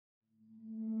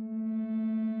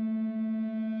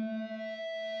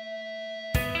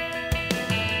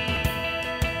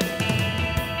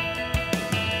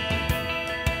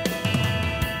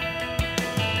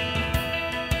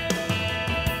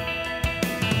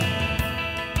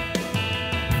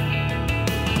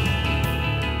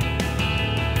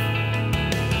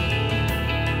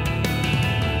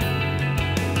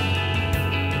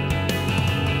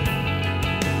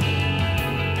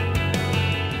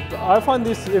I find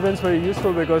these events very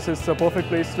useful because it's a perfect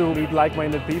place to meet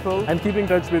like-minded people and keep in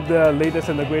touch with the latest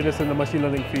and the greatest in the machine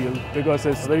learning field, because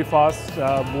it's a very fast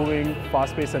moving,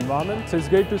 fast-paced environment. So it's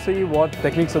great to see what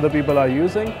techniques other people are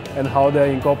using and how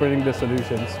they're incorporating the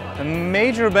solutions. The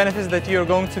major benefit is that you're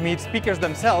going to meet speakers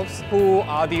themselves who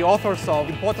are the authors of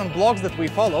important blogs that we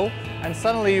follow, and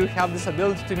suddenly you have this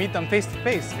ability to meet them face to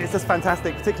face. It's just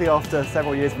fantastic, particularly after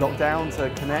several years of lockdown, to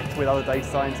connect with other data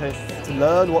scientists, to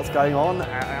learn what's going on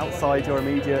outside your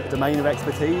immediate domain of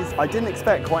expertise. I didn't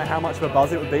expect quite how much of a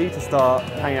buzz it would be to start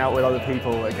hanging out with other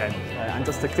people again, and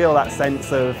just to feel that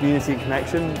sense of unity and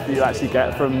connection that you actually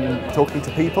get from talking to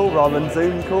people rather than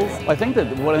Zoom calls. I think that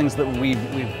one of the things that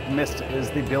we've missed is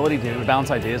the ability to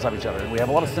bounce ideas off each other. We have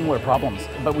a lot of similar problems,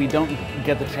 but we don't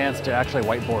get the chance to actually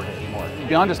whiteboard it anymore.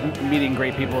 Beyond just meeting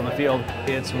great people in the field,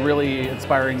 it's really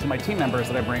inspiring to my team members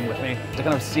that I bring with me to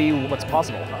kind of see what's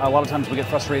possible. A lot of times we get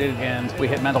frustrated and we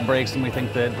hit mental breaks and we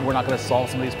think that we're not going to solve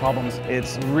some of these problems.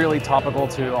 It's really topical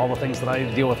to all the things that I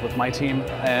deal with my team,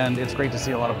 and it's great to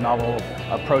see a lot of novel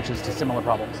approaches to similar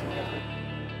problems.